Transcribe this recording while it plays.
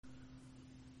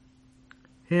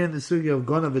Here in the sugya of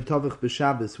Gona v'Tovach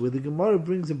b'Shabbos, where the Gemara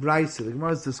brings a brisa, the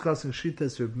Gemara is discussing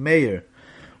Shitas Reb Meir,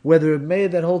 whether Reb Meir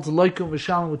that holds Loikum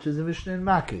v'Shalim, which is a Mishnah in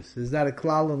Makis, is that a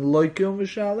klal in Loikum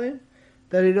v'Shalim?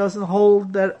 That he doesn't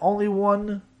hold that only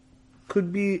one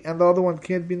could be and the other one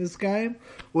can't be Niskayim?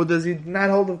 Or does he not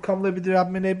hold of Kam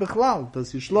Le'B'Dirab Minei B'Chlal?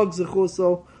 Does he shlog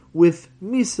Zechuso with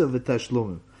Misa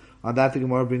v'Tashlumim? On that the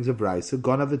Gemara brings a brisa,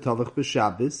 Gona v'Tovach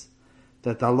b'Shabbos,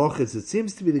 that the halachas, it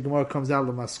seems to be the Gemara comes out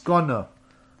of Maskona,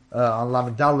 on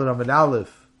Lamed Daled Amid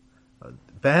Aleph.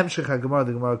 Behemshech HaGemara,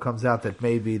 the Gemara comes out that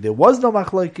maybe there was no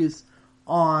machlokes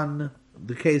on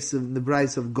the case of the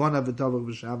brisa of Gona v'Tovach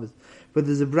b'Shabbos. But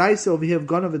there's a brisa over here of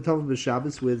Gona v'Tovach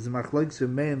b'Shabbos where there's a machlokes of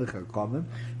Mei and the Chakamim.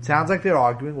 It sounds like they're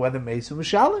arguing whether Meis or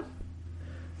Mishalim.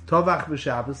 Tovach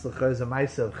b'Shabbos, the is a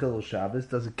Maisa of Chilul Shabbos,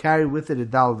 does it carry with it a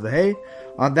Dal V'Hei?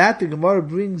 On that the Gemara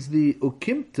brings the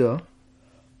Ukimta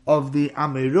of the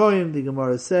Amiroim. The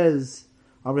Gemara says,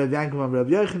 Am Rav Yankim, Am Rav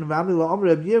Yochanan, V'Amila, Am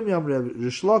Rav Yirmi, Am Rav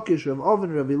Rishlakish, Rav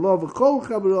Oven, Rav Ilov, V'Chol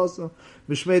Chabarosa,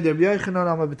 V'Shmei Rav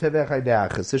Yochanan, Am B'Tevech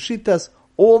Haideachas. So Shitas,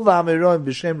 all the Amiroim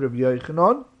b'Shem Rav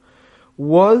Yochanan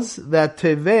was that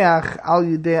Teveach al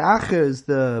Yidei Acher is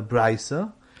the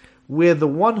Brisa, where the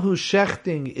one who's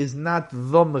shechting is not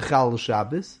the Mechal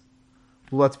Shabbos.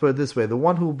 Let's put it this way: the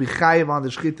one who will be chayiv on the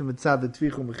shchita mitzad the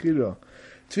tvicha mechira.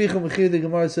 Tvicha mechira, the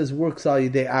Gemara says, works al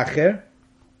yidei acher.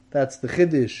 That's the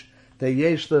chiddush. The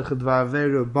yesh lechadvar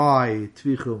vera by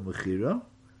tvicha mechira.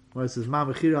 Gemara says ma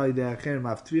mechira al yidei acher,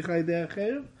 ma tvicha al yidei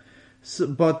acher.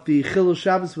 But the chilul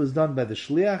Shabbos was done by the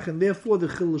shliach, and therefore the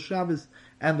chilul Shabbos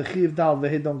and the Chiv Dal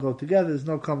V'Hei don't go together. There's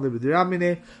no Kam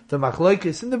Le'B'Diramine. The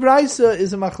Machlokes in the Brisa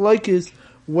is a Machlokes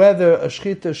whether a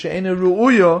Shchita she'ena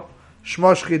ru'uya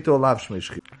shma Shchita or lav shma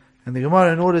Shchita. And the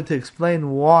Gemara, in order to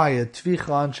explain why a Tvicha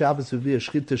on Shabbos would be a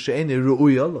Shchita she'ena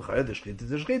ru'uya, l'chayr the Shchita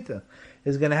is a Shchita,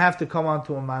 is going to have to come on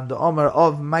to a man, the Omer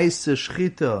of Maisa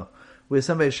Shchita, where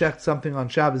somebody shecht something on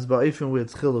Shabbos, but even where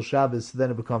it's Chilul Shabbos,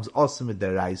 then it becomes Osam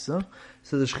Deraisa.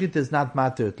 So the Shechita is not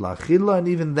matter L'achila, and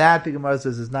even that, the Gemara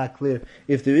says, is not clear.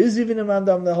 If there is even a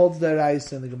mandam that holds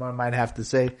Deraisa, and the Gemara might have to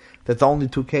say that the only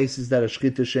two cases that are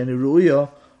Shechita Sheni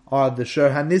Ru'uya are the Shur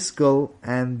HaNiskal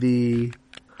and the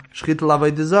Shechita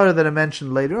Lavai Dezara that I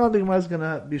mentioned later on. The Gemara is going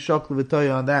to be shocked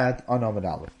L'vitoya on that, on Amud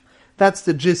Aleph. That's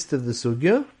the gist of the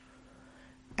Sugya.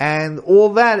 And all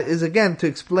that is, again, to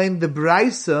explain the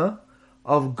Braisa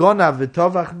of Gona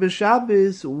v'Tovach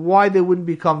b'Shabbos, why they wouldn't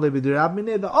become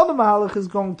Le'B'Dirab. The other Mahalach is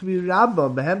going to be Rabba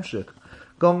b'Hemshech,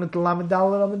 going into Lamed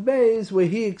Daled Amid Beis, where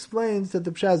he explains that the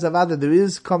Pshaz Avada, there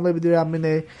is Kam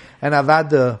Le'B'Dirab and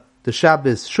Avada, the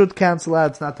Shabbos should cancel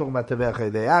out. It's not talking about Tevech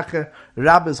Ha'idei Acher.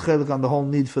 Rabba is chelik on the whole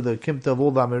need for the Kimta of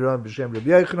all the Amiroim b'Shem Rabbi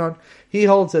Yochanan. He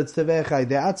holds that it's Tevech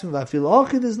Ha'idei Atzim, v'afil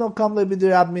Ochi, there's no Kam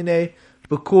Le'B'Dirab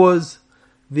because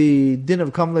the din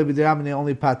of Kam Le'B'Dirab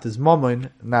only part is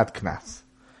Momon, not Knas.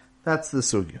 That's the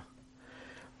sugya.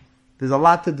 There's a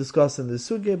lot to discuss in this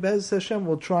sugya. Be'ez Hashem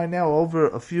will try now over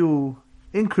a few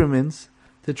increments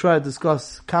to try to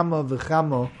discuss kama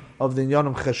v'chama of the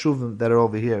inyanim chashuvim that are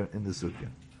over here in the sugya.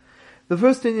 The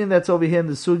first inyan that's over here in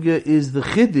the sugya is the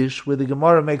chiddush, where the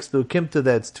Gemara makes the ukimta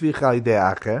that's tvicha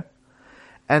yidei acher,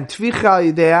 and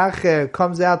tvicha yidei acher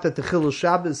comes out that the chilul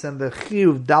Shabbos and the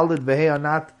chiyuv daled v'hei are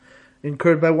not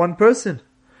incurred by one person.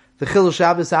 The chilul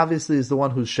Shabbos obviously is the one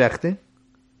who's shechting.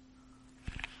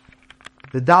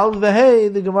 The Dal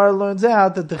V'Hei, the Gemara learns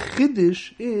out that the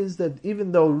Chiddush is that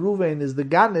even though Ruvain is the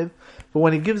Ganev, but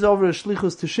when he gives over a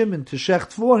Shlichus to Shimon to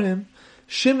shecht for him,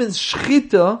 Shimon's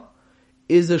Shchita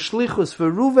is a Shlichus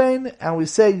for Ruvain, and we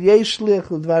say Yesh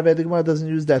Shlich L'Dvar V'Hei. The Gemara doesn't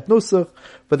use that Nusach,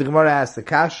 but the Gemara asks the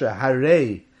Kasha,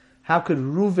 Harei, how could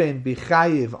Ruvain be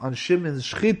Chayiv on Shimon's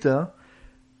Shchita?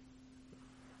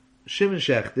 Shimon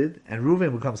shechted, and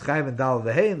Ruvain becomes Chayiv in Dal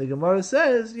V'Hei, and the Gemara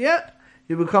says, yeah,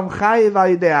 you become chayiv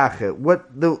al yidei acher.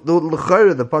 What the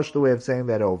pashto way of saying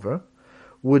that over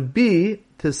would be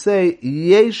to say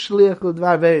yesh shliach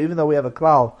l'dvar avera, even though we have a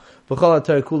klal v'chol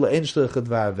haTorah kula ein shliach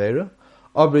l'dvar avera,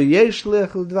 aber yesh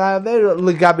shliach l'dvar avera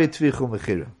legabe tvicha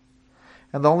mechira.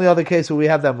 And the only other case where we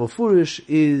have that mufurish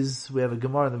is we have a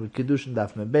Gemara in the Kiddushin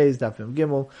Daf Mem Beis, Daf Mem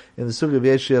Gimel, in the sugya of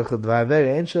yesh shliach l'dvar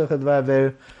avera, ein shliach l'dvar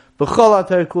avera, v'chol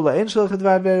haTorah kula ein shliach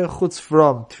l'dvar avera, chutz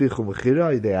from tvicha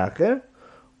mechira yidei acher.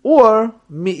 Or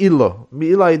mi'ilo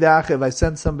yidei, if I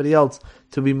send somebody else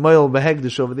to be moil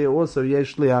behegdish over there, also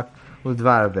yesh liach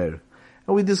l'dvar aver.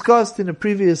 And we discussed in a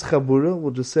previous chabura, we'll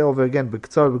just say over again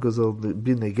b'ktzar because it'll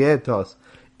be neged to us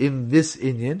in this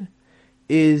inyan,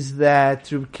 is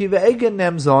that Reb Kiva Eiger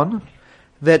nemzon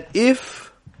that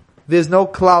if there's no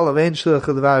klal of ein shliach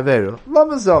l'dvar aver, lo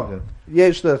mazogen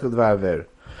yesh liach l'dvar aver.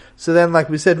 So then, like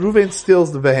we said, Reuven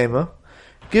steals the behema,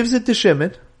 gives it to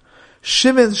Shimon.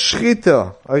 Shimon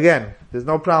Shchita, again, there's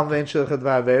no problem with Shlichus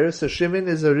V'Avera, so Shimon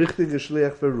is a richtige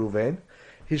shliach for Ruvain.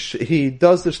 He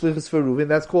does the shlichus for Ruvain,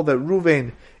 that's called that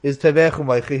Ruvain is Tevech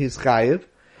U'Maichi, he's Chayiv.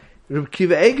 Reb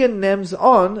Kiva Eger names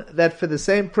on that for the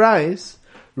same price,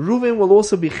 Ruvain will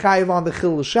also be Chayiv on the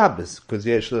Chil Shabbos, because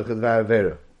he has Shlichus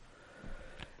V'Avera.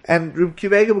 And Reb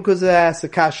Kiva Eger, because of that, asked the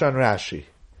Kasha on Rashi.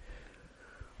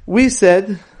 We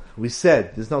said,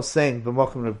 there's no saying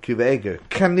B'mochim Reb Kiva Eger.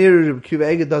 Kanir Reb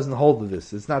Kiva Eger doesn't hold of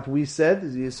this. It's not we said,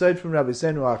 it's Yesod from Rabbi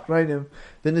Senu Achronim,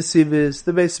 the Nesivis,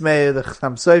 the Beis Meir, the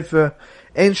Chtam Sofer,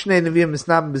 Ein Shnei Nevi'im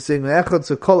Misnabim B'Segn Echad,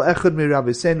 so Kol Echad Mi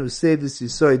Rabbi Senu say this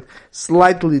Yesod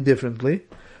slightly differently,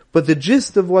 but the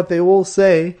gist of what they all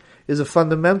say is a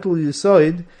fundamental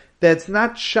Yesod that's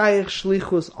not Shaykh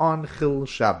Shlichus on Chil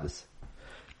Shabbos.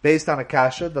 Based on a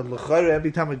kasha, that L'chayr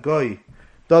every time a goy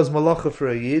does malacha for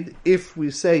a yid, if we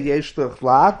say yesh l'ch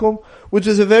la'akum, which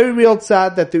is a very real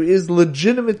tzad that there is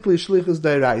legitimately shlichus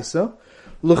d'oraisa,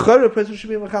 l'chayr a person should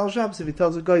be machal Shabbos if he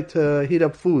tells a guy to heat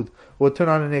up food or turn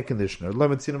on an air conditioner. It's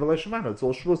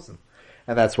all shvusim.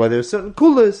 And that's why there's certain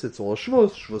kulas, it's all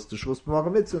shvus to shvus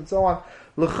b'magam mitzvah, and so on.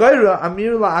 L'chayr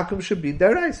amir la'akum should be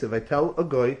d'oraisa. If I tell a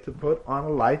guy to put on a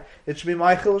light, it should be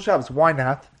my chil Shabbos. Why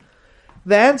not?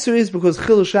 The answer is because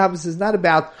chil Shabbos is not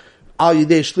about Al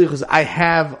Yidei Shlichus, I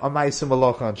have a Maisa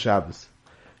Malacha on Shabbos.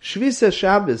 Shvisa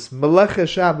Shabbos, Malacha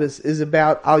Shabbos, is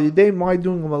about Al Yidei my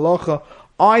doing a Malacha.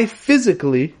 I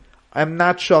physically am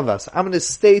not Shavas. I'm in a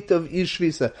state of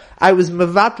Shvisa. I was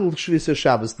Mevatel Shvisa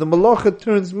Shabbos. The Malacha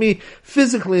turns me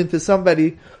physically into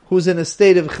somebody who's in a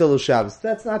state of Chil Shabbos.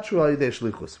 That's not true Al Yidei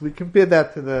Shlichus. We compare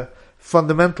that to the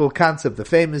fundamental concept, the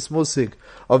famous musig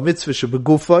of Mitzvah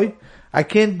Shebegufay. I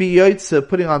can't be Yoitza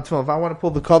putting on tefillin. If I want to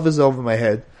pull the covers over my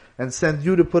head and send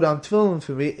you to put on tefillin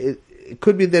for me, it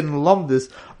could be that in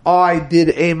Lumdus, I did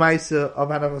a Maisa of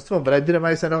Hanachas Tefillin, but I did a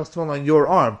Maisa of Hanachas Tefillin on your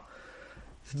arm.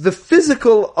 The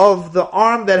physical of the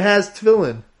arm that has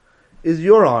tefillin is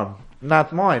your arm,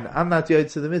 not mine. I'm not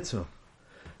Yoitza the mitzvah.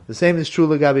 The same is true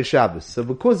L'Gabi Shabbos. So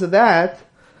because of that,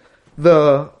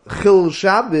 the Chil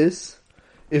Shabbos,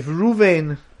 if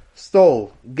Ruvain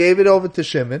stole, gave it over to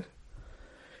Shimon,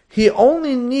 he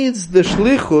only needs the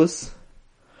shlichus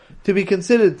to be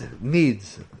considered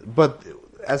needs. But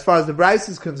as far as the Bryce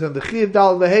is concerned, the Chiv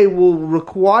Dal V'Hei will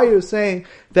require saying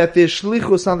that there's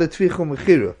shlichus on the Tvicha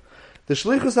Mechira. The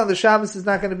shlichus on the Shabbos is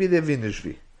not going to be the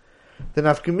Vinishvi. The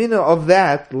nafkamina of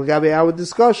that, L'gabi our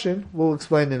discussion, we'll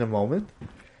explain in a moment.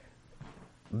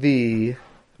 The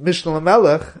Mishnah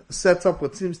Lamelech sets up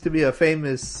what seems to be a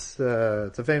famous,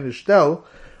 it's a famous shtel,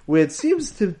 where it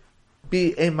seems to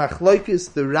be a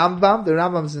machloikis, the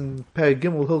Rambam's in Perek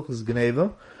Gimel Hilchos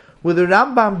Gneva, where the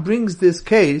Rambam brings this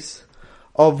case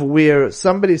of where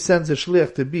somebody sends a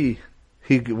shliach to be,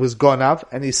 he was gone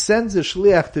up, and he sends a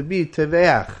shliach to be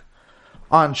teveach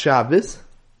on Shabbos.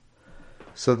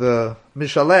 So the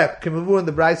Mishalech, Kimavur in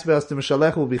the Bryce verse, the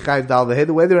Mishalech will be Chayv Dal V'Hei.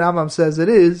 The way the Rambam says it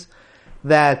is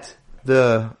that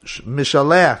the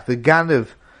Mishalech, the Ganev,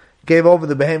 gave over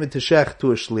the behemoth to Shech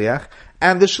to a shliach,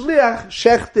 and the shliach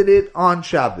shechted it on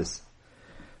Shabbos.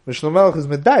 Mishnah Melech is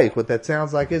medayik. What that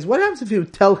sounds like is, what happens if you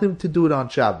tell him to do it on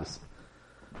Shabbos?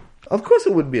 Of course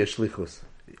it wouldn't be a shlichus.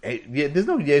 There's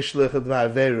no yesh shlichut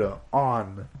v'avera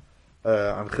on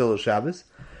Chil Shabbos.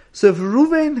 So if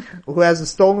Ruvain, who has a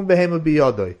stolen behemoth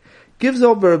biyodoi, gives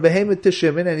over a behemoth to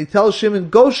Shimon, and he tells Shimon,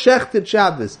 go shecht it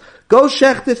Shabbos, go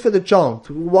shecht it for the cholent,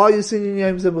 while you're singing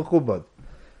Yom Zebachubad.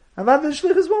 And that the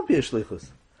shlichus won't be a shlichus.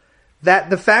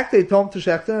 That the fact they told him to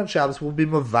shecht it on Shabbos will be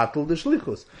mevatel the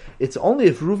shlichus. It's only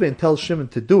if Ruvain tells Shimon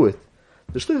to do it.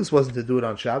 The shlichus wasn't to do it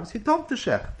on Shabbos, he told him to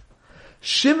shecht.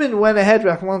 Shimon went ahead,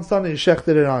 Rachman Stan, and he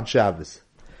shechted it on Shabbos.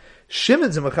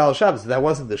 Shimon's a Mechal Shabbos, that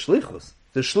wasn't the shlichus.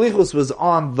 The shlichus was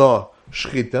on the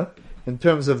shchita, in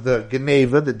terms of the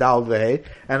geneva, the dal v'hei,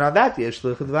 and on that yesh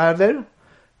shlichut v'aver.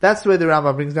 That's the way the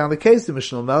Rambam brings down the case. The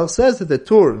Mishnah Melech says that the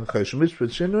Tur, in Choshen Mishpat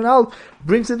Shinun Al,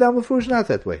 brings it down before it's not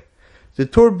that way. The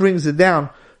Tur brings it down,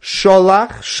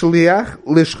 Sholach, Shliach,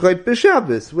 Lishchot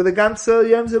B'Shabbos, with a ganze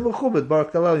Yom Zebachubad,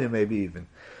 Baruch Talal maybe even.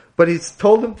 But he's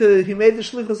told him to, he made the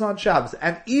shlichus on Shabbos,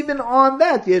 and even on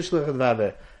that, yesh shlichut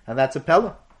v'aver. And that's a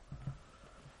pella.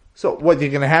 So what you're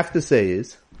going to have to say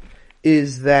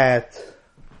is that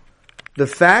the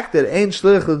fact that ein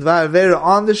shlichut v'avera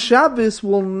on the Shabbos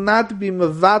will not be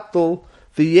mevatel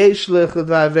the yesh shlichut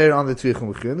v'avera on the Tvicha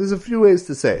Mechira. There's a few ways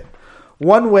to say it.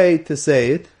 One way to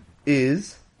say it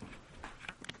is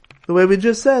the way we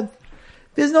just said.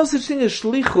 There's no such thing as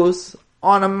shlichus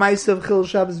on a ma'aseh of Chil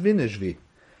Shabbos Vinishvi.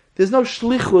 There's no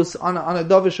shlichus on a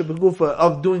davar shebegufa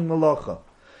of doing malacha.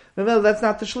 Remember, that's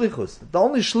not the shlichus. The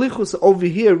only shlichus over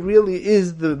here really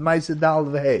is the ma'aseh dal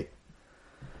v'hei.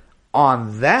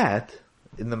 On that,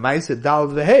 in the Maisa Dal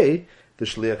V'Hei, the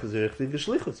Shliach is Richtig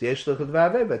Geshlichus. Yesh Shlichut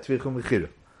V'Avei by Tvichum Mechira.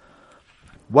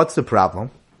 What's the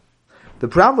problem? The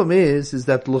problem is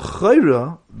that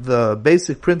L'chayra, the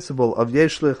basic principle of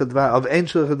Yesh Shlichut of Ein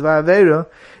Shlichut V'Avei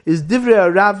is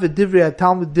Divrei Arav v'Divrei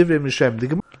HaTalmud Divrei Mishem.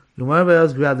 The Gemara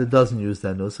Bayos Grad doesn't use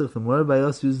that nusach. The Gemara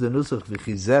Bayos uses the nusach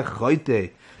V'chizech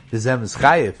Choyte V'zem is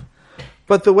Chayev.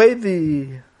 But the way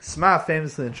the Sma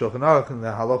famously in Shulchan Aruch and the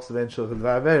Halachos of Ein Shlichut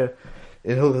V'Avei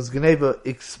in Hilchos Geneva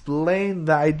explain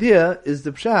the idea is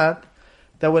the pshat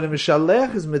that when a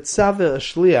mishalech is mitzaveh a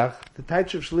shliach, the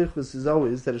type of shlichus is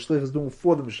always that a shliach is doing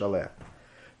for the mishalech.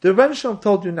 The Rebbeinu Shalom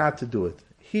told you not to do it.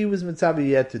 He was mitzaveh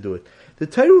yet to do it. The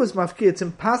Torah was mafki. It's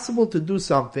impossible to do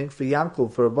something for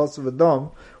Yankov, for a boss of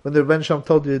Adam, when the Rebbeinu Shalom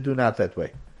told you to do not that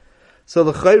way. So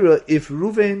the chayra, if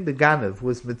Ruvain the Deganav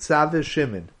was mitzaveh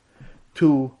Shimon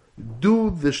to do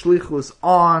the shlichus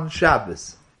on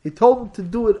Shabbos, he told him to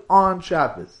do it on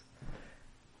Shabbos.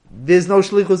 There's no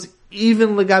shlichus even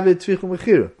legabe tvichum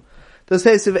mechira. Does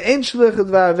say if ain't shlichut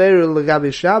va'aveira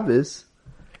legabe Shabbos,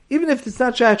 even if it's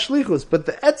not shach shlichus, but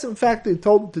the etzem fact that he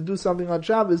told him to do something on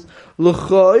Shabbos,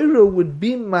 l'cha'ira would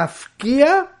be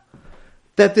mafkia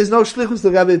that there's no shlichus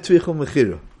legabe tvichum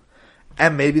mechira.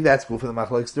 And maybe that's proof of the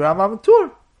machlokes the Rambam and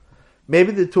Tur.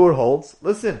 Maybe the Tur holds,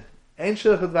 listen, ain't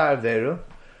shlichut va'aveira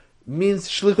means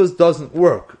shlichus doesn't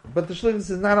work, but the shlichus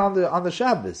is not on the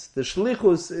Shabbos. The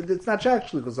shlichus, it's not shach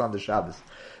shlichus on the Shabbos.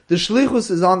 The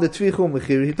shlichus is on the tvichum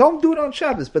mechira. He told him do it on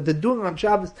Shabbos, but the doing on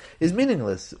Shabbos is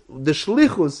meaningless. The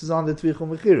shlichus is on the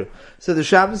tvichum mechira. So the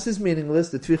Shabbos is meaningless.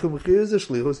 The tvichum mechira is the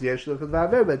shlichus. Yesh shlichus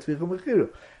va'aver by tvichum mechira.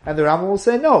 And the Rambam will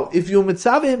say no. If you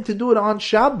mitzvah him to do it on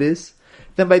Shabbos,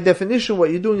 then by definition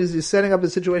what you're doing is you're setting up a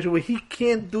situation where he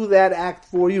can't do that act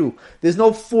for you. There's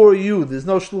no for you. There's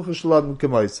no shluchus shaladim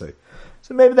k'moisei.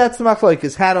 So maybe that's the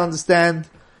machlokes. How to understand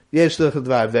yesh shlichut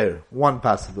va'aver. One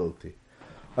possibility.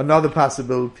 Another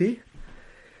possibility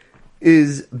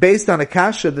is based on a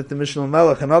kasha that the Mishnah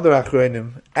Melech and other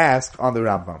achronim asked on the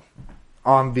Rambam,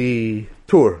 on the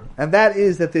Tur, and that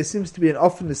is that there seems to be an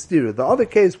often stira. The other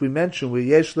case we mentioned where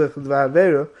yesh shlichut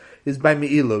va'aver is by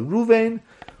Me'ilah. Ruvain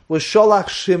was sholach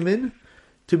Shimon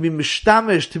to be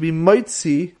mishtamish, to be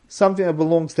moitzi, something that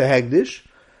belongs to Hegdish.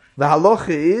 The halacha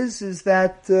is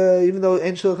that even though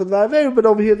ein shlichut va'aver, but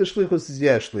over here the shlichus is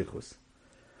yesh shlichus.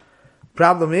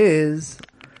 Problem is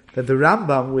that the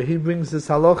Rambam, where he brings this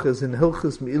halacha, is in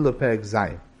Hilchos Me'ilah Perek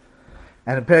Zayin.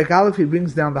 And in Perek Aleph he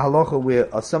brings down the halacha where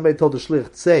somebody told the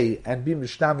shlich say and be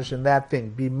mishtamish in that thing,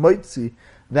 be moitzi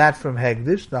that from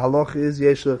Hegdish. The halacha is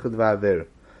yesh shlichut va'aver.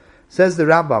 Says the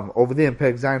Rambam over there in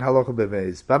Perek Zayin halacha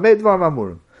beveis. B'amei dvar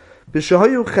mamurim.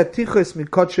 B'shahoyu chatichos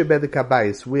mikotche bedek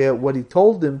habayis, where what he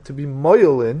told him to be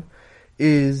moil in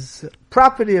is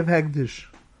property of Hegdish.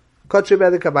 Kotche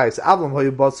bedek habayis. Avlam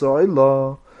hoyu baso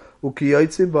oilo.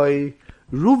 Ukiyoitzi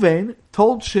Ruvain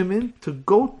told Shimon to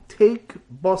go take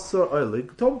basar oil. He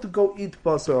told him to go eat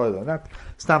basar oil. Not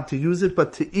stop to use it,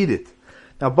 but to eat it.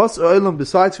 Now basar oil,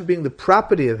 besides for being the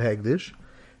property of Hegdish,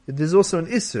 there's also an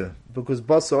isser, because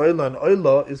basar oil and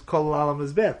oila is kol alam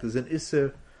mizbech. There's an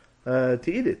isser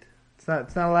to eat it. It's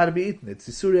not allowed to be eaten. It's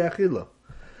isuri achila.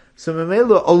 So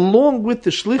Memela, along with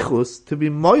the shlichus to be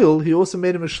moil, he also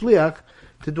made him a shliach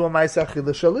to do a ma'aseh achila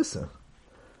shalisa.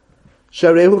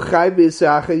 Sharehu chai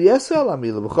b'yisacha yesel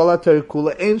amila b'chol ha'torah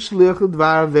kula ein shlichut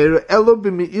va'averu elo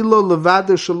b'mi'ilo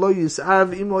levada shelo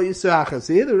yis'arav imo yisacha.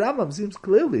 So here the Rambam seems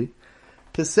clearly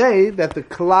to say that the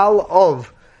klal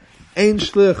of ein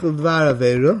shlichut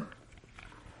va'averu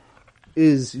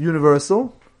is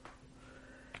universal,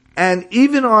 and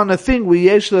even on a thing where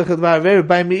yesh shlichut va'averu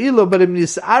by mi'ilo, but im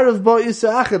yis'arav bo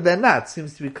yisacha, they're not.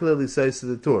 Seems to be clearly says to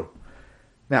the Torah.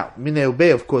 Now, minei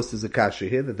ubei, of course, there's a kasha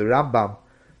here that the Rambam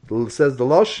says the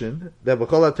Loshin that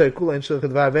b'chol ha'torah kula ein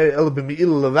shlichut va'averu elo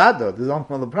b'mi'ilo levada. There's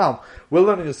another problem. We're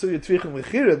learning a sugya tvichum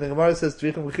mechira. The Gemara says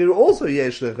tvichum mechira also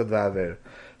yesh shlichut va'averu.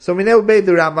 So we know the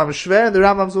Rambam is shver, and the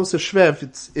Rambam is also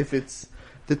shver if it's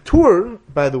the Tur,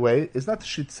 by the way, is not the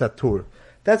Shitza Tur.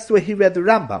 That's the way he read the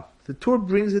Rambam. The Tur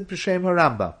brings it b'shem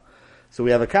HaRambam. So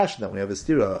we have a kasha, we have a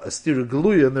stira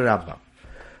geluya in the Rambam.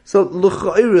 So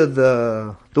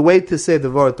l'cha'ira, the way to say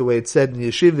the word, the way it's said in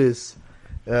yeshivas,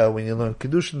 when you learn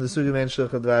Kedushin, the Sugya Ein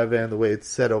Shlichut Va'aver, and the way it's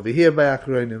said over here by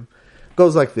Achronim,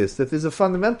 goes like this, that there's a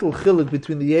fundamental chiluk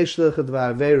between the Yesh Shlichut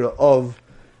Va'aver of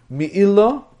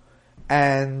Mi'ila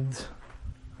and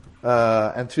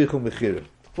Tvichum Mechira.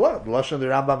 What? The Lashon of the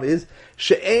Rambam is,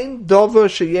 She'ein dover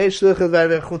she'yesh shlichut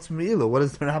va'aver chutz Mi'ila. What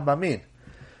does the Rambam mean?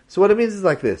 So what it means is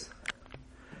like this.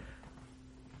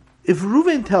 If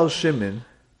Reuven tells Shimon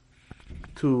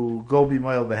to go be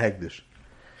Moel V'Hegdish,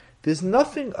 There's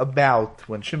nothing about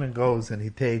when Shimon goes and he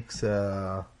takes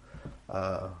a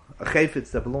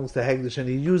chayfetz that belongs to Hegdish and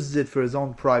he uses it for his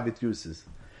own private uses.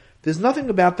 There's nothing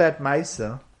about that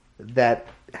Maisa that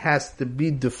has to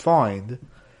be defined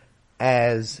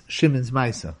as Shimon's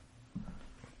Maisa.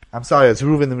 I'm sorry, it's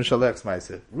Reuven the Mishalech's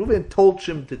Maisa. Reuven told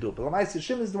Shimon to do it, but the Maisa,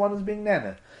 Shimon is the one who's being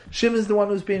Nana. Shimon is the one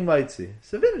who's being Maitzi.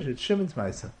 So finish it, Shimon's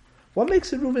Maisa. What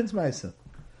makes it Reuven's Maisa?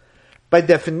 By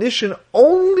definition,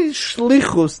 only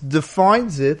Shlichus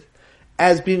defines it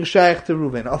as being Shaykh to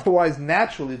Reuven. Otherwise,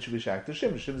 naturally it should be Shaykh to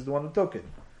Shimon. Shimon is the one who took it.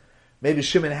 Maybe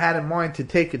Shimon had in mind to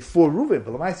take it for Reuven,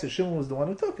 but Lamaisa, Shimon was the one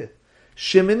who took it.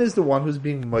 Shimon is the one who's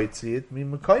being Moitzi it, mi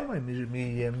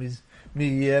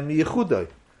Yechudai.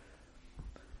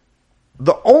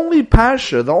 The only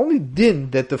Parsha, the only din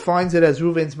that defines it as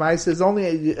Reuven's Maisa is only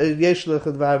Yesh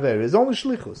Lechad V'Aver. It's only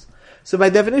Shlichus. So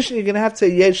by definition, you're going to have to say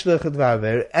Yesh Lechad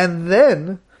V'Aver, and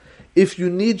then, if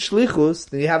you need Shlichus,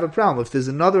 then you have a problem. If there's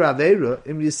another Aveira,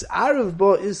 Im Yis'arav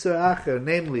Bo Isser Acher,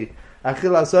 namely,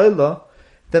 Achil Asoyla,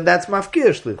 then that's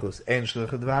Mafkir Shlichus, Ein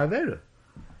Shlichad V'Aver.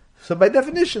 So by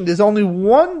definition, there's only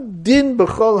one din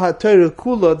b'chol ha-Torah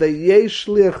kula that yesh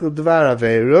shliach dvar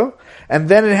aveiro, and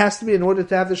then it has to be in order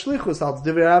to have the shlichus. Al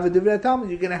divrei Rav and divrei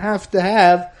Talmud, you're going to have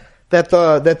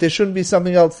that there shouldn't be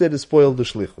something else there to spoil the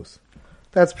shlichus.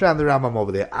 That's Pshat the Rambam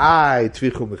over there.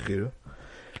 Tvichu mechira.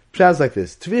 Pshat is like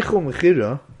this. Tvichu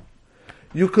mechira.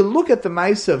 You could look at the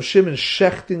ma'isa of Shimon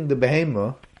shechting the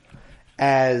behema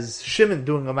as Shimon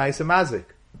doing a ma'isa mazik.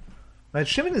 Right?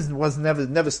 Shimon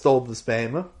never stole this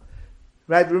behema.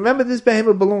 Right? Remember, this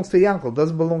behemoth belongs to Yankel,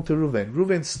 doesn't belong to Reuven.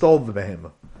 Reuven stole the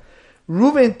behemoth.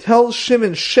 Reuven tells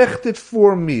Shimon, shecht it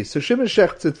for me. So Shimon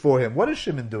shechts it for him. What is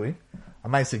Shimon doing? A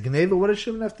Maisa Gneva? What does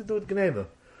Shimon have to do with Gneva?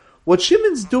 What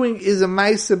Shimon's doing is a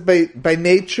Maisa by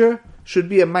nature, should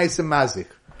be a Maisa Mazik.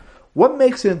 What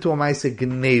makes it into a Maisa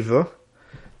Gneva?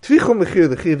 Tvichu Mechir,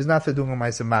 the Chiv, is not for doing a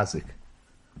Maisa Mazik.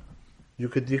 You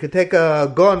could take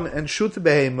a gun and shoot the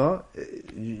behemoth.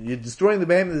 You're destroying the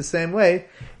behemoth the same way.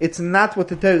 It's not what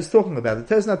the Torah is talking about. The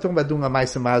Torah is not talking about doing a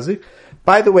ma'aseh mazik.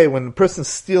 By the way, when a person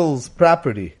steals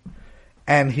property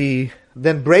and he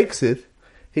then breaks it,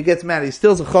 he gets mad. He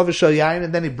steals a chovish yayin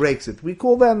and then he breaks it. We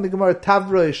call that in the Gemara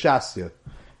tavra ishasya.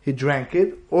 He drank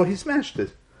it or he smashed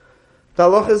it. The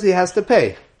halach is he has to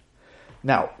pay.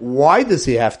 Now, why does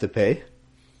he have to pay?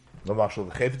 The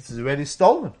chayfetz is already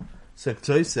stolen. So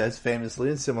Ktoi says famously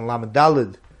in Simon Lamed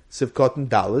Daled, Sivkot and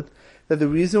Daled, that the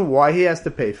reason why he has to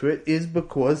pay for it is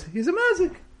because he's a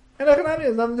mazik. And Echanami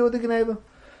has nothing to do with the Gneva.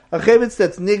 A chayvitz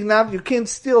that's nignav, you can't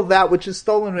steal that which is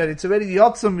stolen already. It's already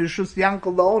Yotzim Yishus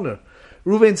Yankel, the owner.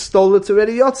 Reuven stole it, it's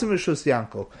already Yotzim Yishus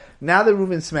Yankel. Now that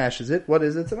Reuven smashes it, what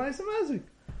is it? It's a mazik.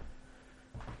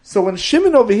 So when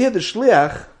Shimon over here, the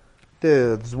Shliach,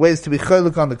 there's ways to be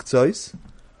chaylik on the Ktsois.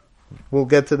 We'll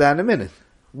get to that in a minute.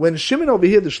 When Shimon over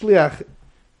here, the Shliach,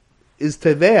 is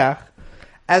Teveach,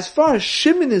 as far as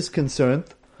Shimon is concerned,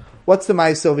 what's the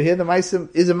Maisa over here? The Maisa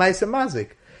is a Maisa Mazik.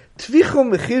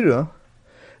 Tvichu Mechira,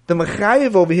 the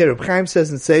Mechayev over here, Reb Chaim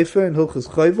says in Sefer, in Hilchos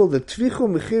Choyvel, the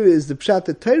Tvichu Mechira is the Pshat,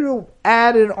 the Torah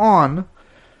added on,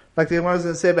 like the Gemara is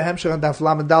going to say, Behemshach and Daf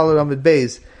Lamed Daled Amid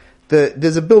Beis,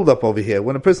 there's a build-up over here.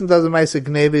 When a person does a Maisa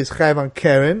Gneva, he's Chayav on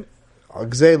Keren, or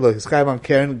Gzela, he's Chayav on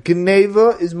Keren.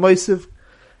 Gneva is Moisiv,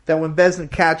 that when Bezdin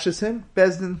catches him,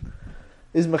 Bezdin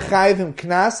is mechayiv him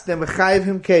knas, then mechayiv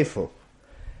him kefil.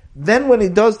 Then when he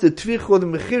does the tvichu or the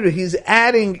mechira, he's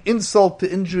adding insult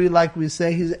to injury, like we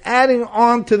say. He's adding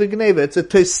on to the gneva. It's a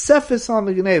tosefis on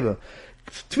the gneva.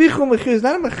 Tvichu mechira is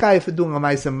not a mechayiv for doing a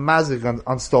ma'aseh mazik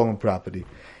on stolen property.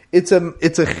 It's a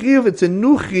chiyuv, it's a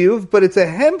new chiyuv, but it's a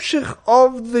hemshich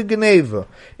of the gneva.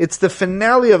 It's the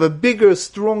finale of a bigger,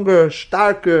 stronger,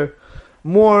 starker,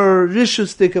 more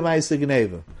rishustik of ma'aseh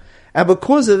gneva. And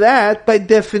because of that, by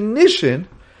definition,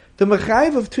 the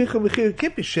mechayiv of Tvicha Mechir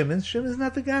can't be Shimon's. Shimon's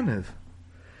not the Ganev.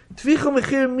 Tvicha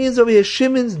Mechir means over here,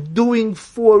 Shimon's doing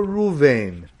for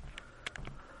Reuven.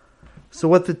 So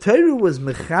what the Torah was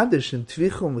mechadish in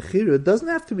Tvicha Mechir, it doesn't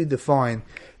have to be defined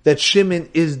that Shimon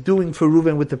is doing for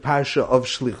Reuven with the parsha of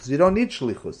Shlichus. You don't need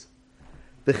Shlichus.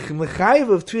 The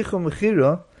mechayiv of Tvicha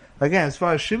Mechir, again, as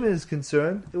far as Shimon is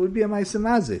concerned, it would be a Ma'aseh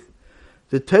Mazik.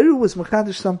 The Torah was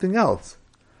mechadish something else.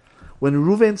 When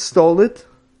Reuven stole it,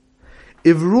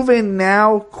 if Reuven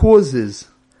now causes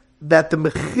that the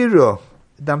mechira,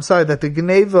 that the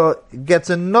gneva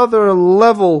gets another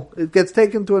level, it gets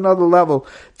taken to another level,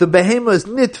 the behema is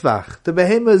nitvach, the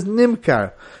behema is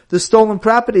nimkar, the stolen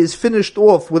property is finished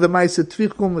off with a ma'aseh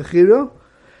tvichu mechira,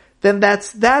 then that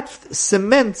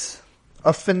cements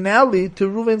a finale to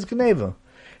Reuven's gneva.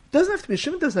 doesn't have to be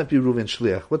Shimon. Doesn't have to be Reuven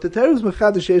shliach. What the Torah is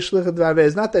mechadish shliach dvar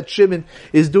is not that Shimon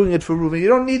is doing it for Reuven. You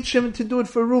don't need Shimon to do it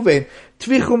for Reuven.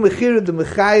 Tvichu mechira, the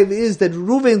mechayiv is that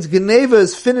Reuven's geneva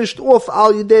is finished off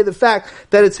al yidei the fact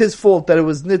that it's his fault that it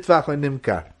was nitvach or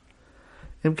nimkar.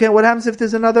 What happens if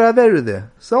there's another averu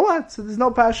there? So what? So there's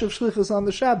no pasha of shlichus on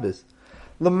the Shabbos.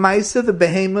 Lamaisa, the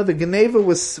behema, the geneva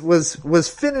was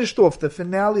finished off. The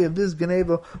finale of this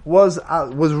geneva was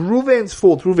Reuven's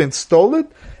fault. Reuven stole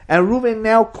it, and Reuven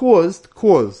now caused.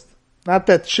 Not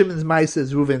that Shimon's maisa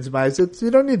is Reuven's maisa. You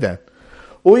don't need that.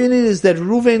 All you need is that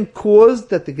Reuven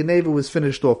caused that the geneva was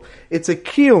finished off. It's a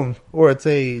kiyum, or it's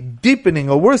a deepening,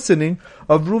 a worsening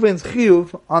of Reuven's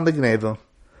chiyuv on the geneva.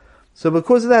 So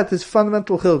because of that, this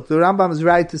fundamental chiluk, the Rambam is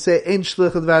right to say, Ein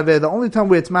shlichut v'aveh. The only time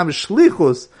where it's mamish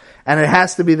shlichus, and it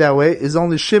has to be that way, is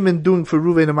only Shimon doing for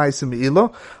Reuven and Maisa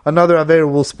Me'ilo. Another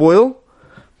Avera will spoil.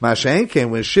 Mashain came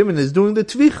when Shimon is doing the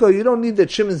Tvicha, you don't need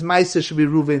that Shimon's Maisa should be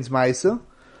Reuven's Maisa.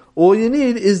 All you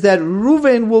need is that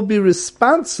Reuven will be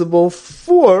responsible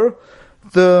for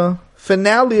the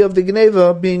finale of the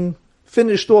Geneva being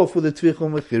finished off with the Tvicha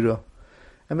Mechira.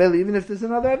 And even if there's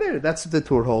another Avera, that's what the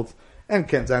Torah holds. And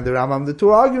Kenzan the Rambam, the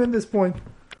Torah argue at this point.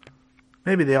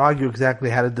 Maybe they argue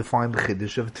exactly how to define the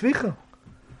Chiddush of Tvicha.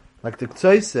 Like the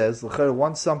Ktsoy says,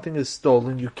 once something is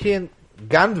stolen, you can't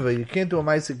do a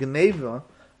Maisa Geneva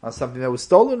on something that was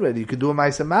stolen already. You could do a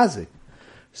Maisa Mazik.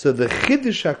 So the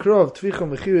Chiddush HaKro of Tvicha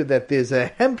Mechira, that there's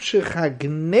a Hemshech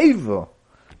HaGneva,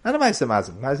 not a Maisa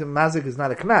Mazik. Maisa Mazik is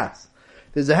not a Knas.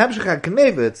 There's a Hemshech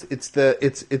HaGneva, it's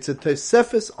a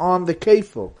Tosefes on the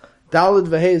Kefil. Daled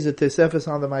Vahei is a Tosefes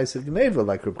on the Maisa Geneva,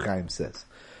 like Reb Chaim says.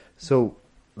 So,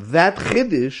 that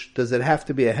chiddush, does it have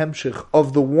to be a hemshich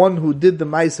of the one who did the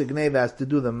Maisa Gneva has to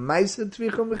do the Maisa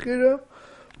Tvicha Mechira?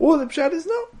 Or the Pshat is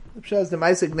no. The Pshat is the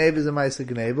Maisa Gneva is a Maisa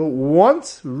Gneva.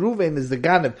 Once Reuven is the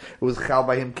Ganeb, it was Chal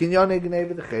by him Kinyon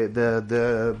Gneva,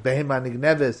 the Behema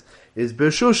Gneva is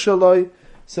Bershush Shaloi.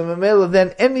 So Mamela,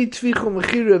 then any Tvicha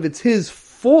Mechira, if it's his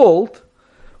fault,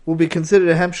 will be considered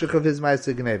a hemshich of his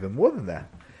Maisa Gneva. More than that.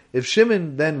 If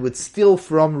Shimon then would steal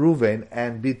from Reuven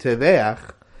and be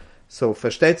Teveach, so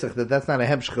versteht sich that that's not a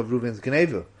hemshich of Reuven's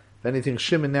Geneva. If anything,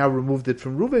 Shimon now removed it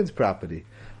from Reuven's property.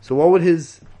 So what would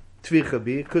his tvicha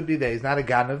be? It could be that he's not a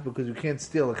ganav because you can't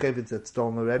steal a chevetz that's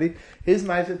stolen already. His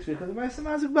ma'aser tvicha, the ma'aser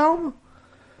mazik balma.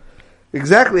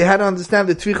 Exactly how to understand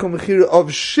the tvicha mechira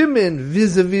of Shimon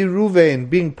vis-a-vis Reuven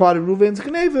being part of Reuven's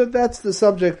Geneva. That's the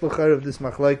subject of this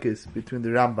machlokes between the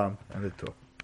Rambam and the Torah.